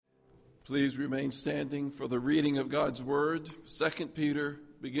Please remain standing for the reading of God's Word, 2 Peter,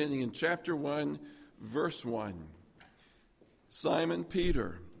 beginning in chapter 1, verse 1. Simon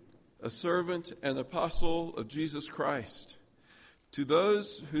Peter, a servant and apostle of Jesus Christ, to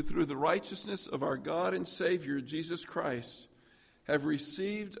those who through the righteousness of our God and Savior Jesus Christ have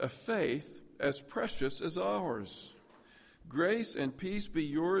received a faith as precious as ours. Grace and peace be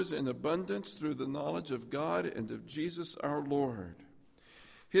yours in abundance through the knowledge of God and of Jesus our Lord.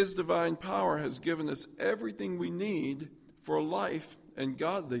 His divine power has given us everything we need for life and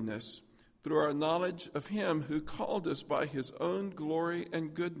godliness through our knowledge of Him who called us by His own glory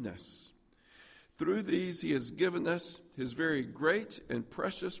and goodness. Through these He has given us His very great and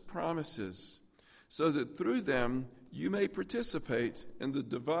precious promises, so that through them you may participate in the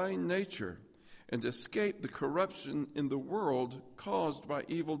divine nature and escape the corruption in the world caused by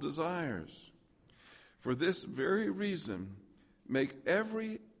evil desires. For this very reason, make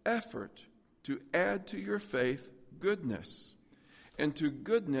every effort to add to your faith goodness, and to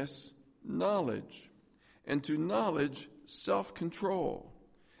goodness knowledge, and to knowledge self-control,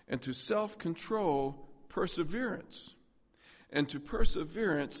 and to self-control perseverance, and to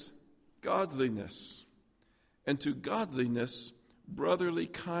perseverance godliness, and to godliness brotherly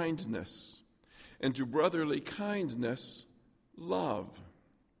kindness, and to brotherly kindness love.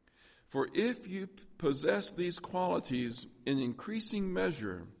 For if you possess these qualities in increasing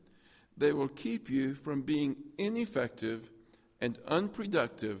measure, they will keep you from being ineffective and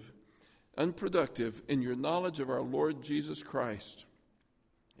unproductive in your knowledge of our Lord Jesus Christ.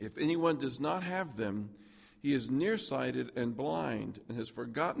 If anyone does not have them, he is nearsighted and blind, and has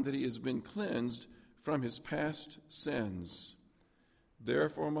forgotten that he has been cleansed from his past sins.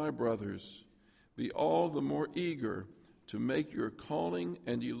 Therefore, my brothers, be all the more eager to make your calling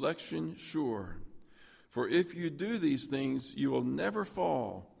and election sure. For if you do these things, you will never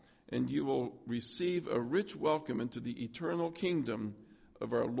fall, and you will receive a rich welcome into the eternal kingdom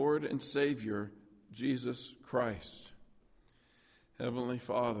of our Lord and Savior, Jesus Christ. Heavenly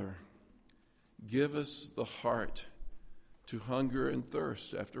Father, give us the heart to hunger and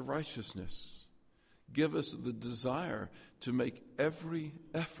thirst after righteousness. Give us the desire to make every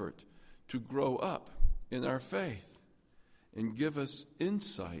effort to grow up in our faith. And give us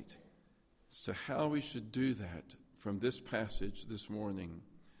insight as to how we should do that from this passage this morning.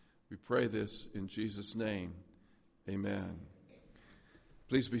 We pray this in Jesus' name. Amen.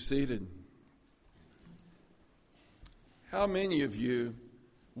 Please be seated. How many of you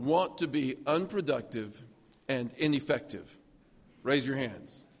want to be unproductive and ineffective? Raise your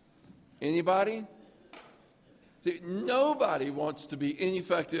hands. Anybody? See, nobody wants to be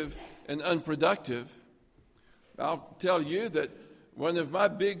ineffective and unproductive. I'll tell you that one of my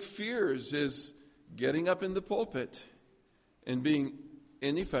big fears is getting up in the pulpit and being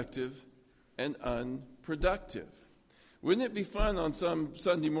ineffective and unproductive. Wouldn't it be fun on some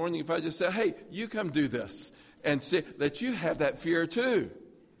Sunday morning if I just said, hey, you come do this, and say that you have that fear too?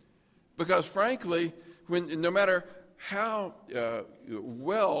 Because frankly, no matter how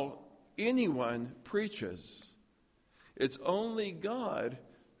well anyone preaches, it's only God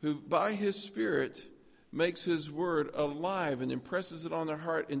who, by His Spirit, makes His word alive and impresses it on their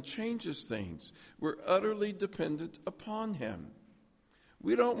heart and changes things. We're utterly dependent upon Him.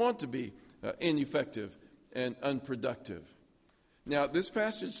 We don't want to be ineffective and unproductive. Now, this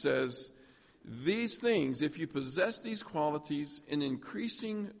passage says, these things, if you possess these qualities in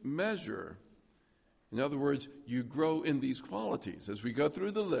increasing measure, in other words, you grow in these qualities. As we go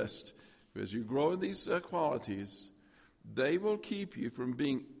through the list, as you grow in these qualities, they will keep you from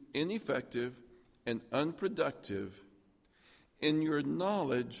being ineffective and unproductive in your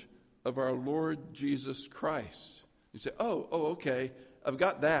knowledge of our Lord Jesus Christ. You say, okay, I've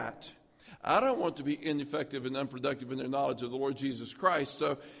got that. I don't want to be ineffective and unproductive in their knowledge of the Lord Jesus Christ,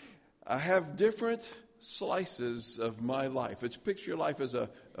 so I have different slices of my life. Let's picture your life as a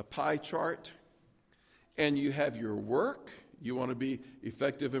pie chart, and you have your work. You want to be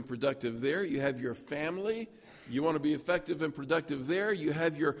effective and productive there. You have your family. You want to be effective and productive there. You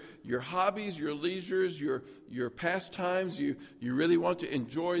have your hobbies, your leisures, your pastimes. You really want to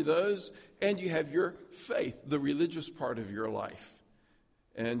enjoy those. And you have your faith, the religious part of your life.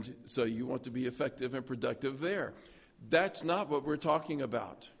 And so you want to be effective and productive there. That's not what we're talking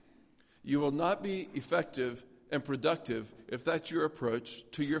about. You will not be effective and productive if that's your approach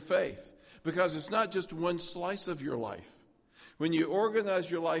to your faith. Because it's not just one slice of your life. When you organize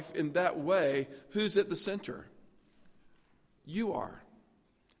your life in that way, who's at the center? You are.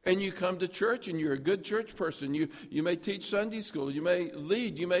 And you come to church and you're a good church person. You may teach Sunday school. You may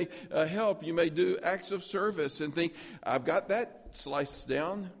lead. You may help. You may do acts of service and think, I've got that sliced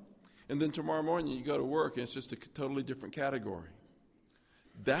down. And then tomorrow morning you go to work and it's just a totally different category.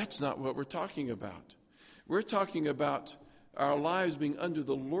 That's not what we're talking about. We're talking about our lives being under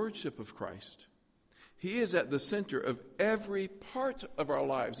the lordship of Christ. He is at the center of every part of our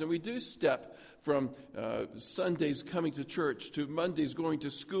lives. And we do step from Sundays coming to church, to Mondays going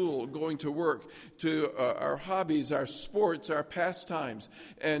to school, going to work, to our hobbies, our sports, our pastimes.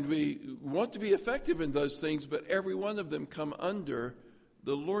 And we want to be effective in those things, but every one of them come under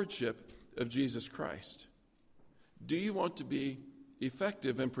the lordship of Jesus Christ. Do you want to be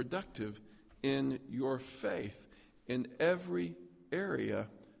effective and productive in your faith in every area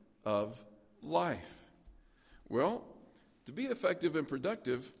of life? Well, to be effective and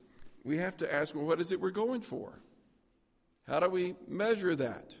productive, we have to ask, well, what is it we're going for? How do we measure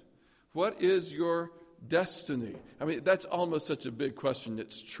that? What is your destiny? I mean, that's almost such a big question.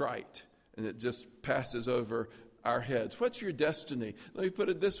 It's trite, and it just passes over our heads. What's your destiny? Let me put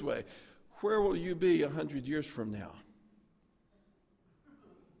it this way. Where will you be 100 years from now?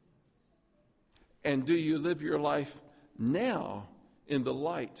 And do you live your life now in the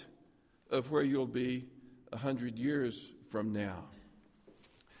light of where you'll be 100 years from now?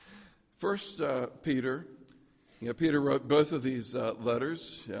 First, Peter. Peter wrote both of these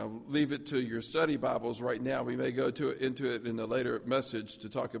letters. I'll leave it to your study Bibles right now. We may go into it in a later message to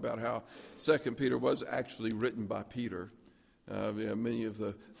talk about how 2 Peter was actually written by Peter. Many of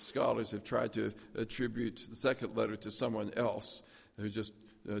the scholars have tried to attribute the second letter to someone else who just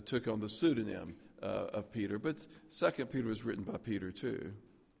took on the pseudonym of Peter. But 2 Peter was written by Peter too.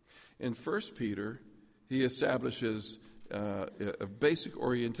 In 1 Peter, he establishes a basic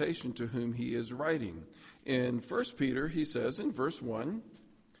orientation to whom he is writing. In 1 Peter, he says in verse 1,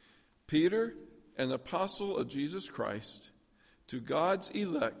 Peter, an apostle of Jesus Christ, to God's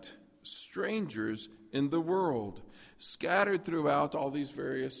elect, strangers in the world, scattered throughout all these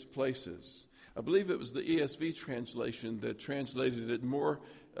various places. I believe it was the ESV translation that translated it more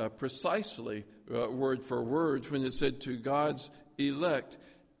precisely, word for word, when it said to God's elect,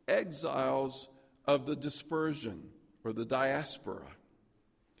 exiles of the dispersion or the diaspora.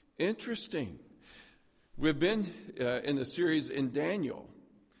 Interesting. We've been in a series in Daniel,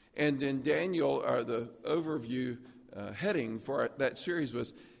 and in Daniel, the overview heading for that series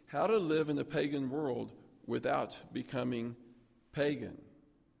was how to live in a pagan world without becoming pagan.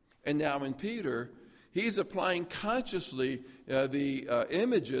 And now in Peter, he's applying consciously the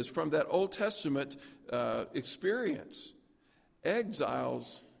images from that Old Testament experience.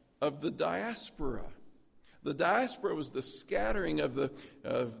 Exiles of the diaspora. The diaspora was the scattering of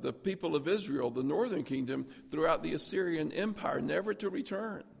the people of Israel, the northern kingdom, throughout the Assyrian Empire, never to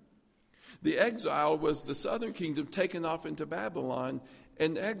return. The exile was the southern kingdom taken off into Babylon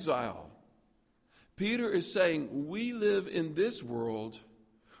in exile. Peter is saying we live in this world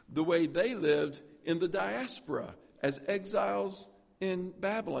the way they lived in the diaspora, as exiles in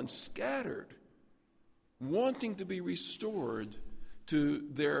Babylon, scattered, wanting to be restored to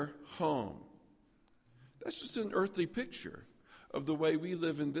their home. That's just an earthly picture of the way we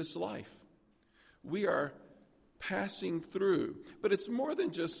live in this life. We are passing through, but it's more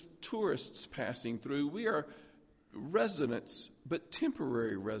than just tourists passing through. We are residents, but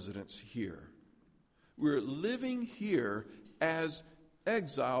temporary residents here. We're living here as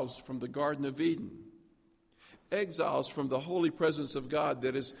exiles from the Garden of Eden, exiles from the holy presence of God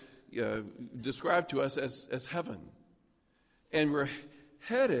that is described to us as heaven. And we're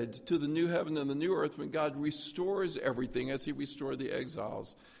headed to the new heaven and the new earth when God restores everything as he restored the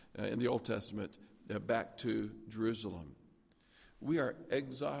exiles in the Old Testament back to Jerusalem. We are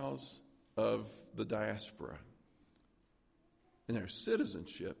exiles of the diaspora. And our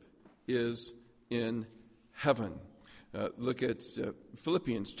citizenship is in heaven. Look at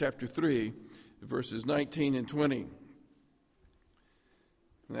Philippians chapter 3, verses 19 and 20. I'm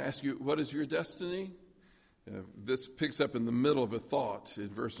going to ask you, what is your destiny? This picks up in the middle of a thought. In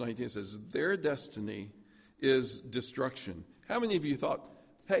verse 19 it says, their destiny is destruction. How many of you thought,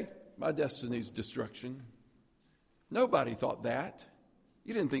 hey, my destiny is destruction? Nobody thought that.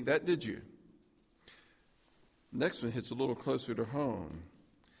 You didn't think that, did you? Next one hits a little closer to home.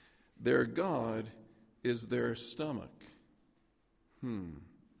 Their God is their stomach.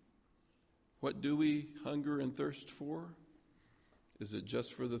 What do we hunger and thirst for? Is it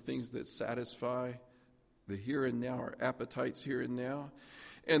just for the things that satisfy the here and now, our appetites here and now?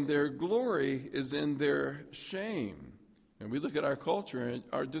 And their glory is in their shame. And we look at our culture and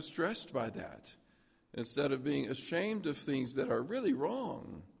are distressed by that. Instead of being ashamed of things that are really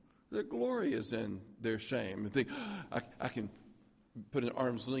wrong, their glory is in their shame. And think, I can put an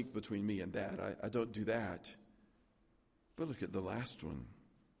arm's length between me and that. I don't do that. But look at the last one.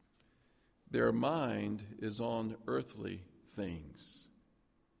 their mind is on earthly things.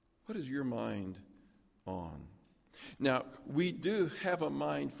 What is your mind on? Now, we do have a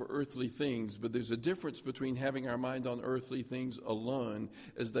mind for earthly things, but there's a difference between having our mind on earthly things alone,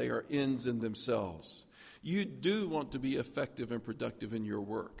 as they are ends in themselves. You do want to be effective and productive in your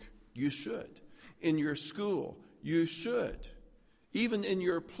work. You should. In your school, you should. Even in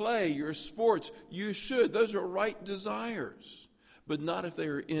your play, your sports, you should. Those are right desires, but not if they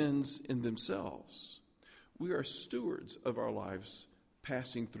are ends in themselves. We are stewards of our lives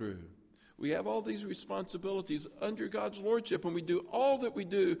passing through. We have all these responsibilities under God's lordship, and we do all that we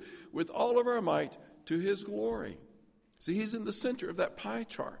do with all of our might to His glory. See, He's in the center of that pie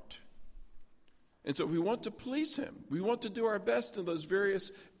chart. And so we want to please Him. We want to do our best in those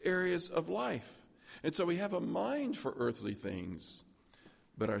various areas of life. And so we have a mind for earthly things,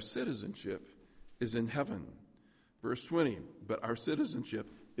 but our citizenship is in heaven. Verse 20, but our citizenship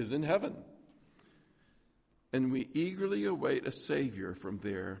is in heaven. And we eagerly await a Savior from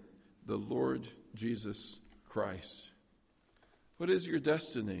there, the Lord Jesus Christ. What is your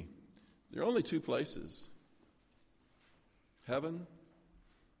destiny? There are only two places: heaven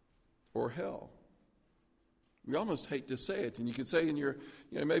or hell. We almost hate to say it, and you can say in your,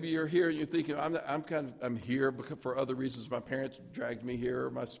 maybe you're here and you're thinking, I'm here because for other reasons. My parents dragged me here, or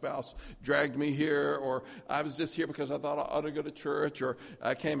my spouse dragged me here, or I was just here because I thought I ought to go to church, or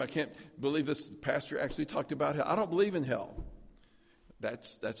I can't believe this pastor actually talked about hell. I don't believe in hell.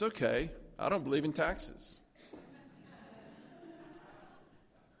 That's okay. I don't believe in taxes.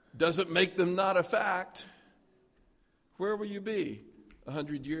 Doesn't make them not a fact. Where will you be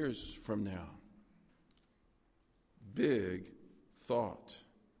 100 years from now? Big thought.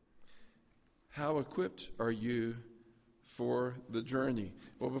 How equipped are you for the journey?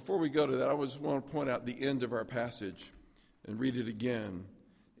 Well, before we go to that, I just want to point out the end of our passage and read it again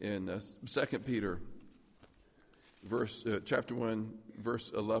in 2 Peter chapter 1,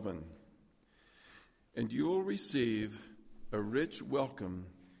 verse 11. And you will receive a rich welcome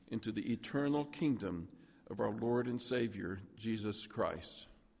into the eternal kingdom of our Lord and Savior, Jesus Christ.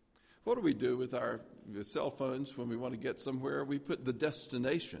 What do we do with our cell phones when we want to get somewhere? We put the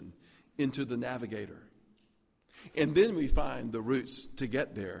destination into the navigator. And then we find the routes to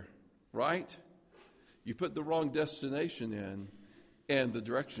get there, right? You put the wrong destination in, and the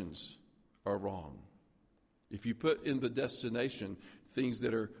directions are wrong. If you put in the destination things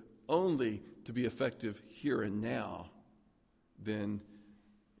that are only to be effective here and now, then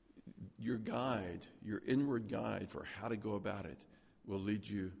your guide, your inward guide for how to go about it, will lead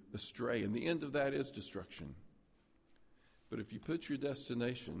you astray. And the end of that is destruction. But if you put your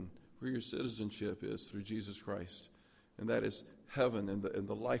destination where your citizenship is through Jesus Christ, and that is heaven and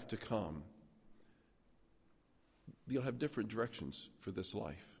the life to come, you'll have different directions for this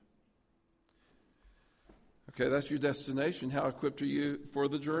life. Okay, that's your destination. How equipped are you for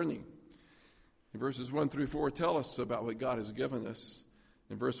the journey? In verses 1 through 4 tell us about what God has given us.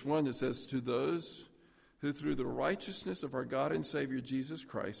 In verse 1 it says, to those who through the righteousness of our God and Savior Jesus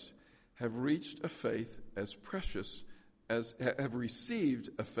Christ have reached a faith as precious as have received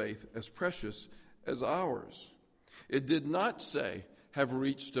a faith as precious as ours. It did not say have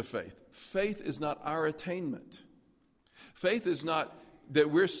reached a faith. Faith is not our attainment. Faith is not that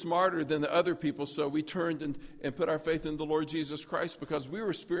we're smarter than the other people, so we turned and put our faith in the Lord Jesus Christ because we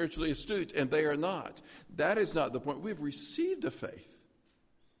were spiritually astute and they are not. That is not the point. We've received a faith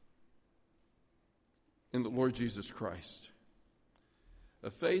in the Lord Jesus Christ. A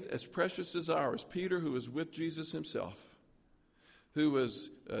faith as precious as ours. Peter, who was with Jesus himself, who was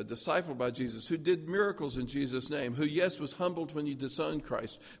discipled by Jesus, who did miracles in Jesus' name, who, yes, was humbled when he disowned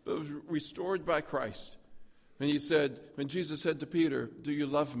Christ, but was restored by Christ. And when Jesus said to Peter, do you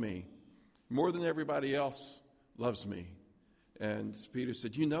love me? More than everybody else loves me. And Peter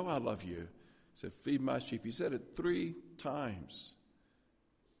said, you know I love you. He said, feed my sheep. He said it 3 times.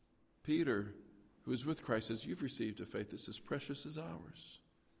 Peter, who is with Christ, says, you've received a faith that's as precious as ours.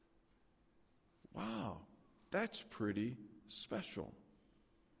 Wow, that's pretty special.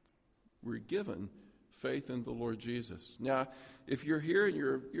 We're given faith in the Lord Jesus. Now, if you're here and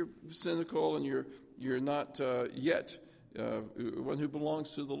you're cynical and you're not yet one who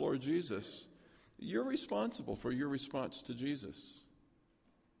belongs to the Lord Jesus, you're responsible for your response to Jesus.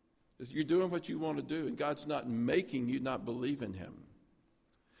 You're doing what you want to do, and God's not making you not believe in him.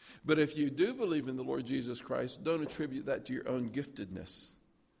 But if you do believe in the Lord Jesus Christ, don't attribute that to your own giftedness,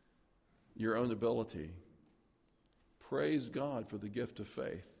 your own ability. Praise God for the gift of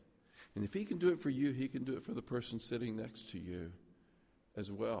faith. And if he can do it for you, he can do it for the person sitting next to you as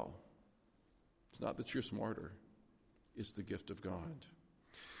well. It's not that you're smarter. It's the gift of God.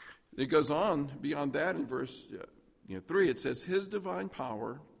 It goes on beyond that in verse 3. It says, His divine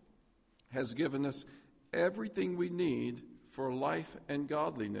power has given us everything we need for life and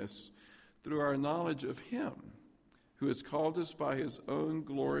godliness through our knowledge of Him who has called us by His own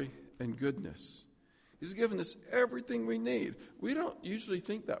glory and goodness. He's given us everything we need. We don't usually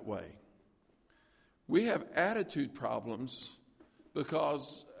think that way. We have attitude problems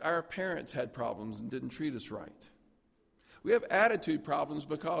because our parents had problems and didn't treat us right. We have attitude problems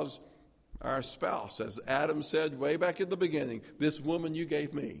because our spouse, as Adam said way back at the beginning, this woman you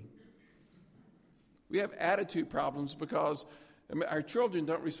gave me. We have attitude problems because our children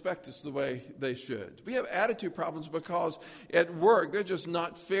don't respect us the way they should. We have attitude problems because at work they're just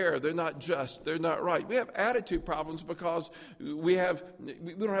not fair, they're not just, they're not right. We have attitude problems because we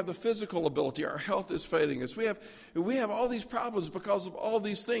don't have the physical ability, our health is failing us. We have all these problems because of all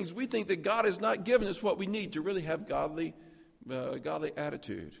these things. We think that God has not given us what we need to really have godly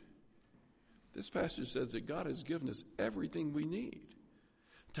attitude. This passage says that God has given us everything we need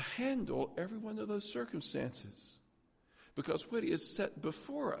to handle every one of those circumstances. Because what He has set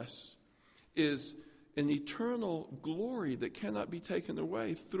before us is an eternal glory that cannot be taken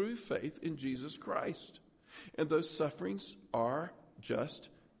away through faith in Jesus Christ. And those sufferings are just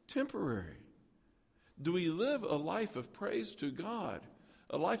temporary. Do we live a life of praise to God?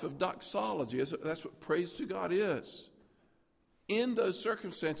 A life of doxology? That's what praise to God is. In those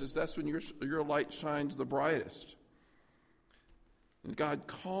circumstances, that's when your light shines the brightest. And God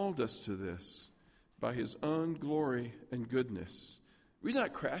called us to this by His own glory and goodness. We're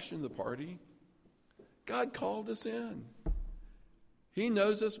not crashing the party. God called us in. He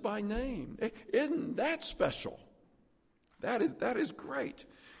knows us by name. Isn't that special? That is great.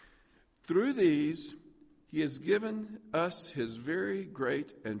 Through these, He has given us His very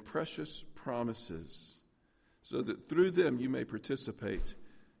great and precious promises, so that through them you may participate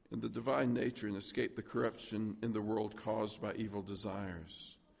in the divine nature and escape the corruption in the world caused by evil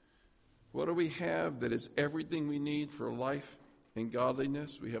desires. What do we have that is everything we need for life and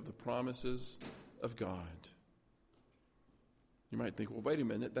godliness? We have the promises of God. You might think, well, wait a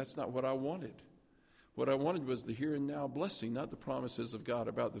minute, that's not what I wanted. What I wanted was the here and now blessing, not the promises of God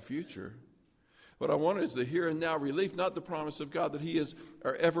about the future. What I wanted is the here and now relief, not the promise of God that He is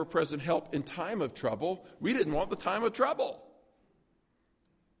our ever-present help in time of trouble. We didn't want the time of trouble.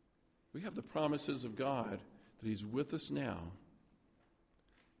 We have the promises of God that He's with us now.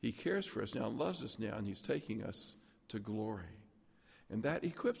 He cares for us now, loves us now, and He's taking us to glory. And that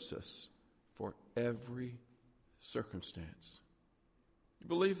equips us for every circumstance. You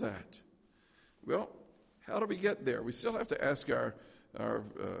believe that? Well, how do we get there? We still have to ask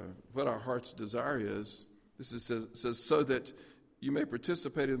what our heart's desire is. This says, so that you may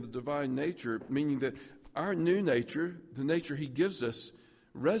participate in the divine nature, meaning that our new nature, the nature He gives us,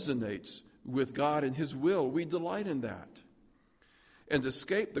 resonates with God and His will. We delight in that. And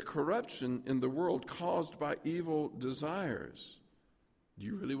escape the corruption in the world caused by evil desires. Do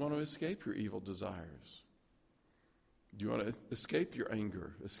you really want to escape your evil desires? Do you want to escape your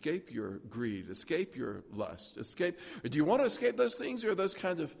anger, escape your greed, escape your lust, do you want to escape those things, or are those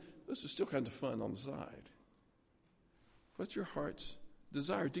are still kind of fun on the side? What's your heart's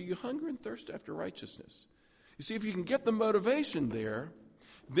desire? Do you hunger and thirst after righteousness? You see, if you can get the motivation there,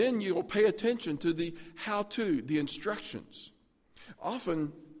 then you'll pay attention to the how-to, the instructions.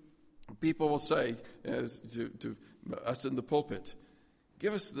 Often people will say to us in the pulpit,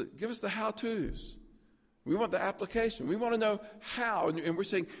 give us the how-tos. We want the application. We want to know how. And we're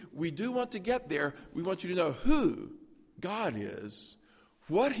saying, we do want to get there. We want you to know who God is,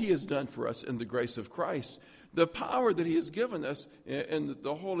 what He has done for us in the grace of Christ, the power that He has given us in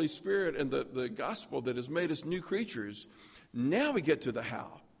the Holy Spirit and the gospel that has made us new creatures. Now we get to the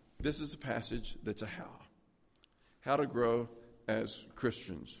how. This is a passage that's a how. How to grow as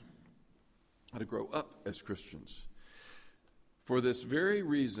Christians. How to grow up as Christians. For this very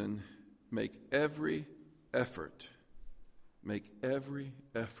reason, make every effort. Make every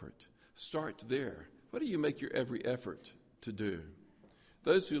effort. Start there. What do you make your every effort to do?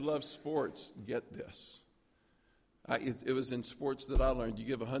 Those who love sports get this. It was in sports that I learned you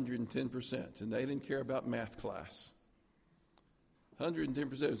give 110%, and they didn't care about math class.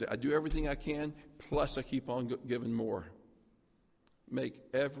 110%. I do everything I can, plus I keep on giving more. Make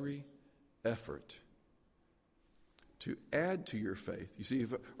every effort to add to your faith. You see,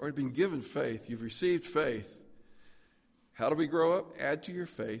 you've already been given faith. You've received faith. How do we grow up? Add to your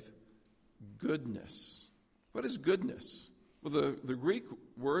faith goodness. What is goodness? Well, the Greek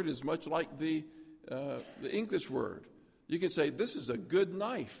word is much like the English word. You can say, this is a good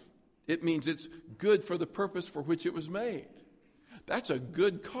knife. It means it's good for the purpose for which it was made. That's a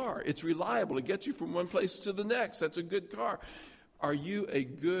good car. It's reliable. It gets you from one place to the next. That's a good car. Are you a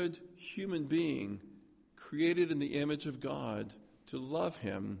good human being created in the image of God to love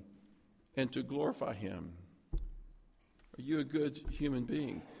him and to glorify him? Are you a good human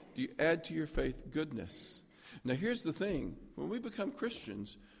being? Do you add to your faith goodness? Now, here's the thing. When we become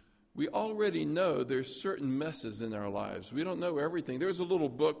Christians, we already know there's certain messes in our lives. We don't know everything. There was a little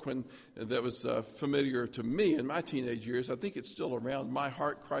book that was familiar to me in my teenage years. I think it's still around, My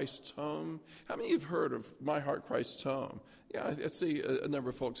Heart, Christ's Home. How many have heard of My Heart, Christ's Home? Yeah, I see a number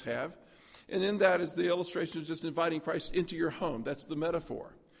of folks have. And in that is the illustration of just inviting Christ into your home. That's the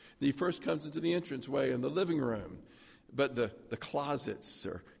metaphor. He first comes into the entranceway in the living room, but the closets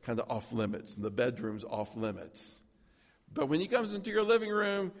are kind of off limits and the bedroom's off limits. But when he comes into your living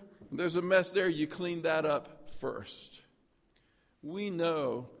room, there's a mess there, you clean that up first. We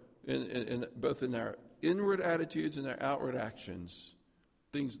know, in both in our inward attitudes and our outward actions,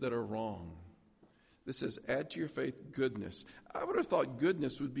 things that are wrong. This says, add to your faith goodness. I would have thought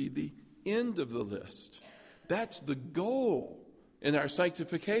goodness would be the end of the list. That's the goal in our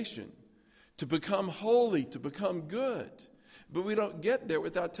sanctification, to become holy, to become good. But we don't get there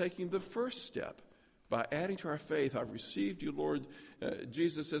without taking the first step. By adding to our faith, I've received you, Lord,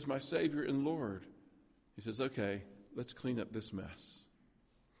 Jesus as my Savior and Lord. He says, okay, let's clean up this mess.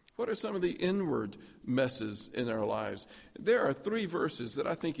 What are some of the inward messes in our lives? There are 3 verses that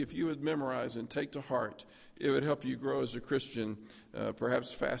I think if you would memorize and take to heart, it would help you grow as a Christian,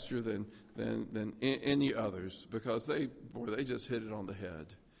 perhaps faster than any others, because they just hit it on the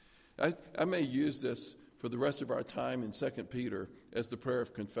head. I may use this for the rest of our time in 2 Peter as the prayer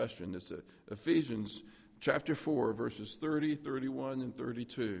of confession. It's Ephesians chapter 4, verses 30, 31, and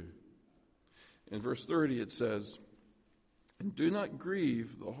 32. In verse 30 it says, "And do not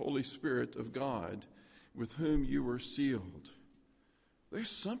grieve the Holy Spirit of God, with whom you were sealed." There's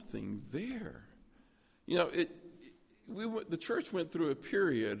something there. You know, the church went through a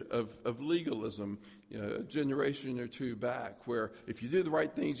period of legalism, a generation or two back, where if you do the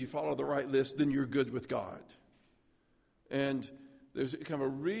right things, you follow the right list, then you're good with God. And there's kind of a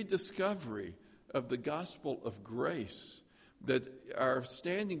rediscovery of the gospel of grace, that our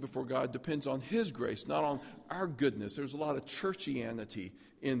standing before God depends on his grace, not on our goodness. There's a lot of churchianity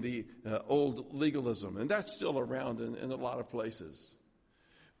in the old legalism, and that's still around in a lot of places.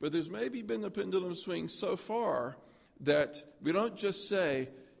 But there's maybe been a pendulum swing so far that we don't just say,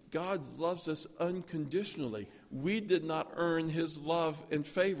 God loves us unconditionally. We did not earn his love and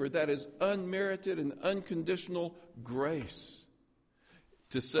favor. That is unmerited and unconditional grace.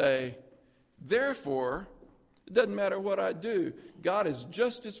 To say, therefore, it doesn't matter what I do. God is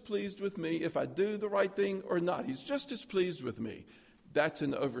just as pleased with me if I do the right thing or not. He's just as pleased with me. That's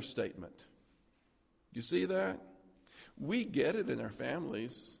an overstatement. You see that? We get it in our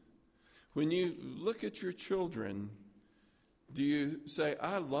families. When you look at your children, do you say,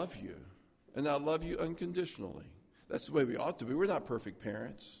 I love you, and I love you unconditionally? That's the way we ought to be. We're not perfect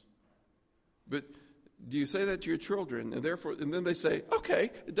parents. But do you say that to your children, and then they say, okay,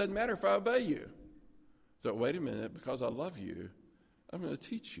 it doesn't matter if I obey you. So wait a minute, because I love you, I'm going to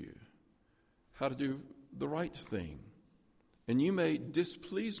teach you how to do the right thing. And you may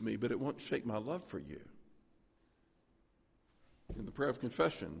displease me, but it won't shake my love for you. In the prayer of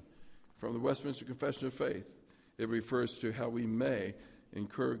confession from the Westminster Confession of Faith, it refers to how we may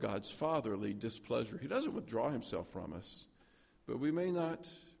incur God's fatherly displeasure. He doesn't withdraw himself from us, but we may not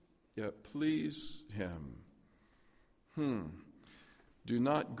yet please him. Do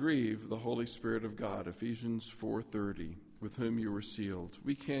not grieve the Holy Spirit of God, Ephesians 4:30, with whom you were sealed.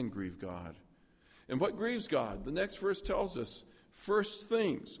 We can grieve God. And what grieves God? The next verse tells us, first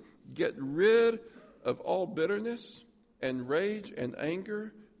things, get rid of all bitterness and rage and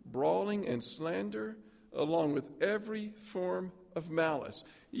anger, brawling and slander, along with every form of malice.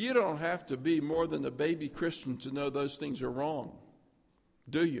 You don't have to be more than a baby Christian to know those things are wrong,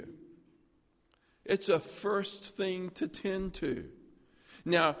 do you? It's a first thing to tend to.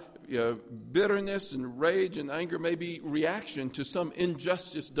 Now, bitterness and rage and anger may be reaction to some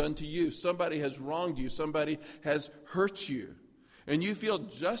injustice done to you. Somebody has wronged you. Somebody has hurt you. And you feel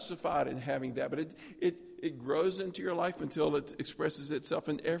justified in having that. But it grows into your life until it expresses itself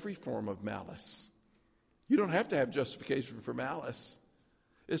in every form of malice. You don't have to have justification for malice.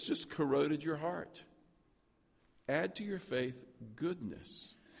 It's just corroded your heart. Add to your faith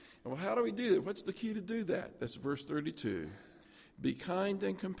goodness. And well, how do we do that? What's the key to do that? That's verse 32. Be kind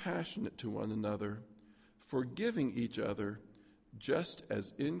and compassionate to one another, forgiving each other, just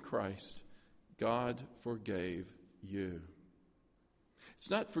as in Christ God forgave you.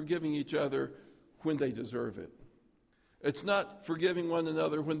 It's not forgiving each other when they deserve it. It's not forgiving one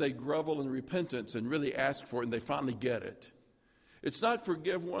another when they grovel in repentance and really ask for it and they finally get it. It's not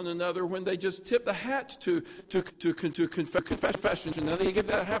forgive one another when they just tip the hat to confession and then they give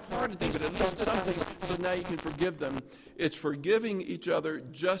that half-hearted thing, but at least something, so now you can forgive them. It's forgiving each other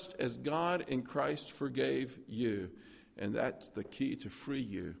just as God in Christ forgave you. And that's the key to free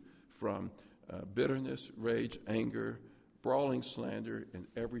you from bitterness, rage, anger, brawling, slander, and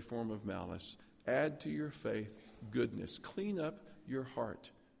every form of malice. Add to your faith goodness. Clean up your heart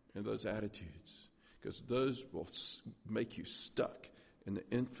in those attitudes, because those will make you stuck in the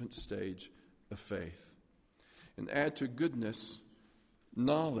infant stage of faith. And add to goodness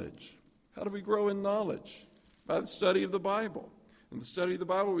knowledge. How do we grow in knowledge? By the study of the Bible. In the study of the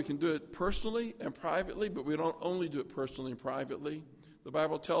Bible, we can do it personally and privately, but we don't only do it personally and privately. The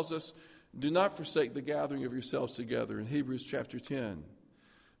Bible tells us, do not forsake the gathering of yourselves together in Hebrews chapter 10.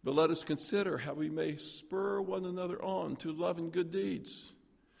 But let us consider how we may spur one another on to love and good deeds.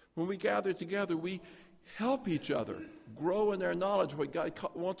 When we gather together, we help each other grow in our knowledge of what God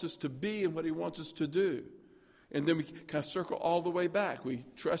wants us to be and what He wants us to do. And then we kind of circle all the way back. We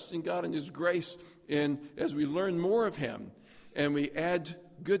trust in God and His grace, and as we learn more of Him, and we add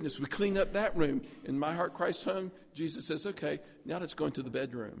goodness, we clean up that room. In My Heart Christ's Home, Jesus says, okay, now let's go into the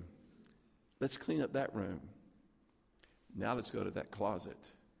bedroom. Let's clean up that room. Now let's go to that closet.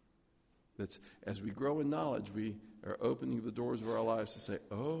 As we grow in knowledge, we are opening the doors of our lives to say,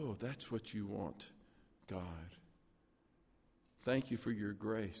 oh, that's what you want, God. Thank you for your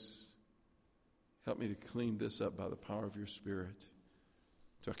grace. Help me to clean this up by the power of your Spirit,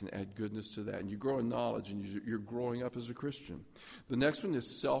 so I can add goodness to that. And you grow in knowledge, and you're growing up as a Christian. The next one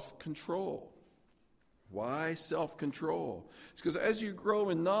is self-control. Why self-control? It's because as you grow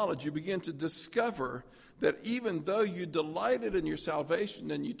in knowledge, you begin to discover that even though you delighted in your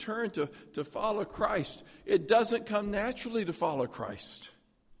salvation and you turn to follow Christ, it doesn't come naturally to follow Christ.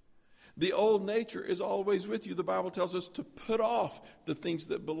 The old nature is always with you. The Bible tells us to put off the things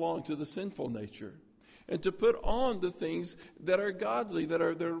that belong to the sinful nature and to put on the things that are godly, that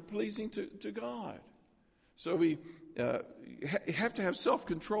are pleasing to God. So we have to have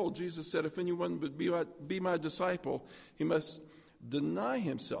self-control. Jesus said, if anyone would be my disciple, he must deny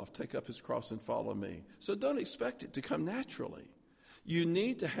himself, take up his cross, and follow me. So don't expect it to come naturally. You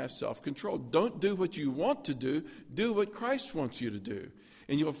need to have self-control. Don't do what you want to do. Do what Christ wants you to do.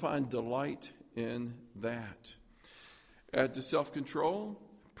 And you'll find delight in that. Add to self-control,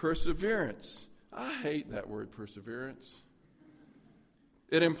 perseverance. I hate that word, perseverance.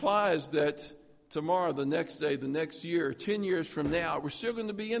 It implies that tomorrow, the next day, the next year, 10 years from now, we're still going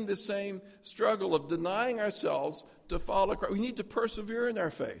to be in the same struggle of denying ourselves to follow Christ. We need to persevere in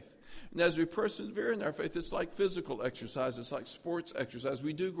our faith. And as we persevere in our faith, it's like physical exercise. It's like sports exercise.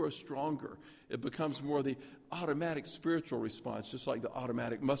 We do grow stronger. It becomes more the automatic spiritual response, just like the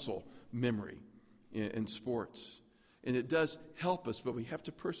automatic muscle memory in sports. And it does help us, but we have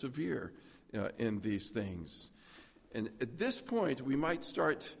to persevere in these things. And at this point, we might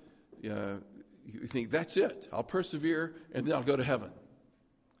start, you think, that's it. I'll persevere, and then I'll go to heaven.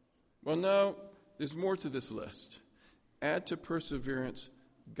 Well, no, there's more to this list. Add to perseverance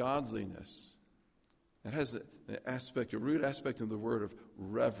godliness. It has a root aspect of the word of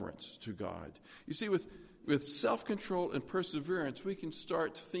reverence to God. You see, with self-control and perseverance, we can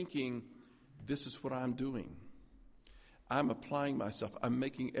start thinking, this is what I'm doing. I'm applying myself. I'm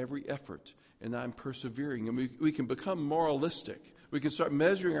making every effort, and I'm persevering. And we can become moralistic. We can start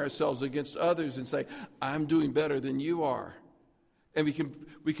measuring ourselves against others and say, I'm doing better than you are. And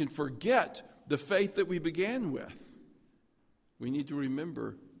we can forget the faith that we began with. We need to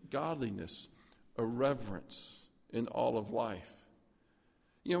remember godliness, a reverence in all of life.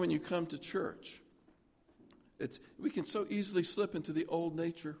 You know, when you come to church, we can so easily slip into the old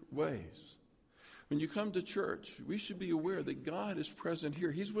nature ways. When you come to church, we should be aware that God is present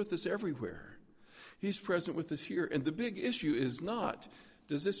here. He's with us everywhere. He's present with us here. And the big issue is not,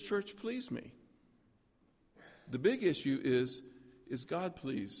 does this church please me? The big issue is God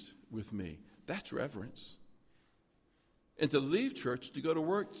pleased with me? That's reverence. And to leave church, to go to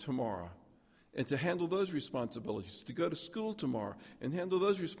work tomorrow, and to handle those responsibilities, to go to school tomorrow, and handle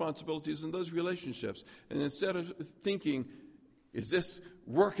those responsibilities and those relationships. And instead of thinking, is this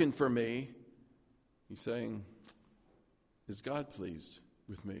working for me? He's saying, is God pleased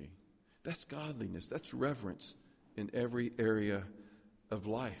with me? That's godliness. That's reverence in every area of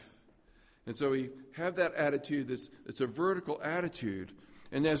life. And so we have that attitude that's a vertical attitude.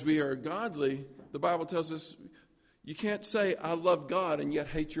 And as we are godly, the Bible tells us you can't say, I love God, and yet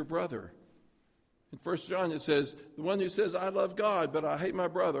hate your brother. In 1 John it says, the one who says, I love God, but I hate my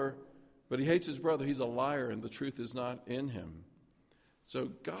brother, But he hates his brother. He's a liar, and the truth is not in him. So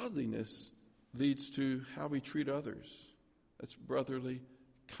godliness leads to how we treat others. That's brotherly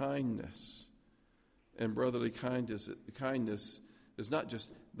kindness. And brotherly kindness is not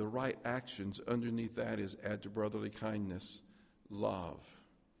just the right actions. Underneath that is, add to brotherly kindness, love.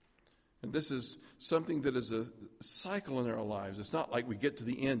 And this is something that is a cycle in our lives. It's not like we get to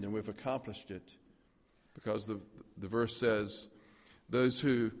the end and we've accomplished it. Because the verse says, those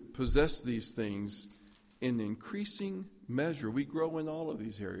who possess these things in increasing measure. We grow in all of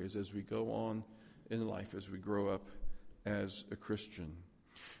these areas as we go on in life, as we grow up as a Christian.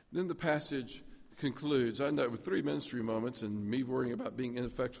 Then the passage concludes. I know with 3 ministry moments and me worrying about being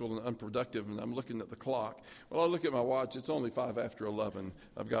ineffectual and unproductive, and I'm looking at the clock. Well, I look at my watch. It's only 5 after 11.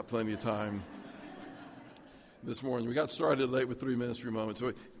 I've got plenty of time this morning. We got started late with 3 ministry moments.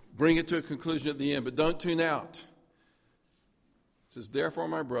 So bring it to a conclusion at the end, but don't tune out. It says, therefore,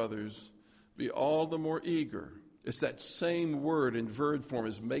 my brothers, be all the more eager. It's that same word in verb form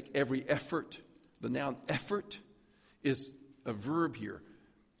as make every effort. The noun effort is a verb here.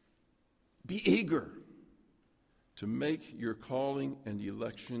 Be eager to make your calling and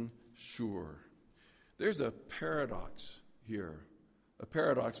election sure. There's a paradox here. A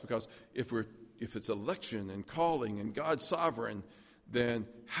paradox because if it's election and calling and God's sovereign, then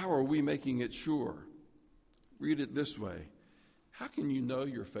how are we making it sure? Read it this way. How can you know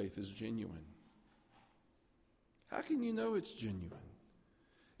your faith is genuine? How can you know it's genuine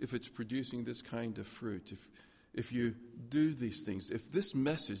if it's producing this kind of fruit? If you do these things, if this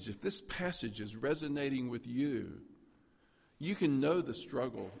message, if this passage is resonating with you, you can know the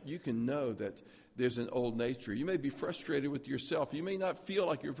struggle. You can know that there's an old nature. You may be frustrated with yourself. You may not feel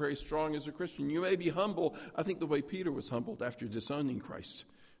like you're very strong as a Christian. You may be humble. I think the way Peter was humbled after disowning Christ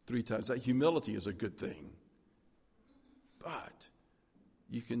 3 times, that humility is a good thing. But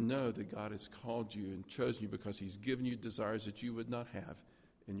you can know that God has called you and chosen you because he's given you desires that you would not have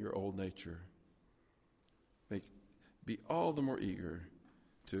in your old nature. Be all the more eager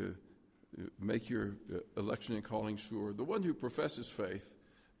to make your election and calling sure. The one who professes faith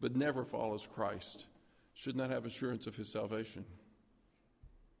but never follows Christ should not have assurance of his salvation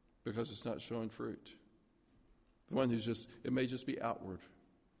because it's not showing fruit. The one it may just be outward.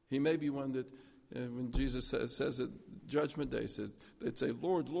 He may be one that when Jesus says at Judgment Day, they'd say,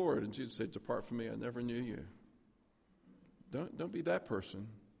 Lord, Lord, and Jesus said, depart from me, I never knew you. Don't be that person.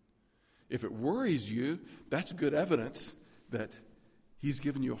 If it worries you, that's good evidence that he's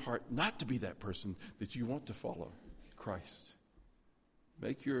given you a heart not to be that person, that you want to follow Christ.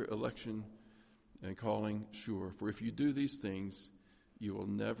 Make your election and calling sure, for if you do these things, you will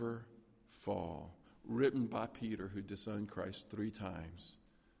never fall. Written by Peter, who disowned Christ 3 times.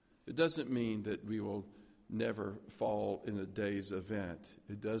 It doesn't mean that we will never fall in a day's event.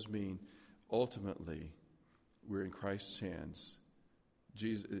 It does mean ultimately we're in Christ's hands.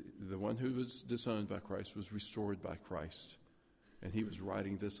 Jesus, the one who was disowned by Christ, was restored by Christ. And he was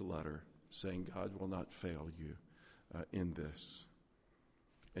writing this letter saying, God will not fail you in this.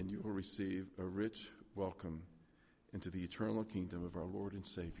 And you will receive a rich welcome into the eternal kingdom of our Lord and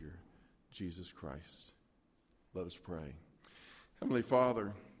Savior, Jesus Christ. Let us pray. Heavenly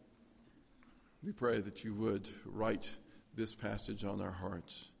Father, we pray that you would write this passage on our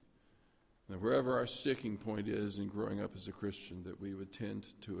hearts. That wherever our sticking point is in growing up as a Christian, that we would tend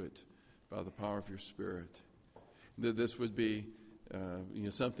to it by the power of your Spirit. That this would be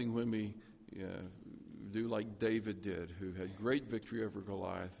something when we do like David did, who had great victory over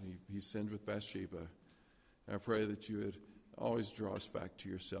Goliath. He sinned with Bathsheba. I pray that you would always draw us back to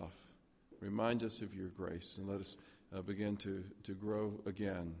yourself. Remind us of your grace and let us begin to grow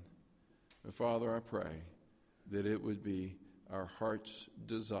again. And Father, I pray that it would be our heart's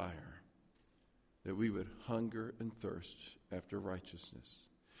desire that we would hunger and thirst after righteousness,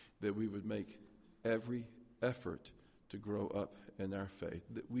 that we would make every effort to grow up in our faith,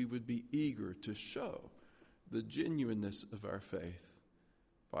 that we would be eager to show the genuineness of our faith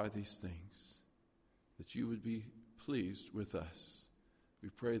by these things, that you would be pleased with us. We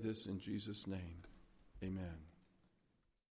pray this in Jesus' name. Amen.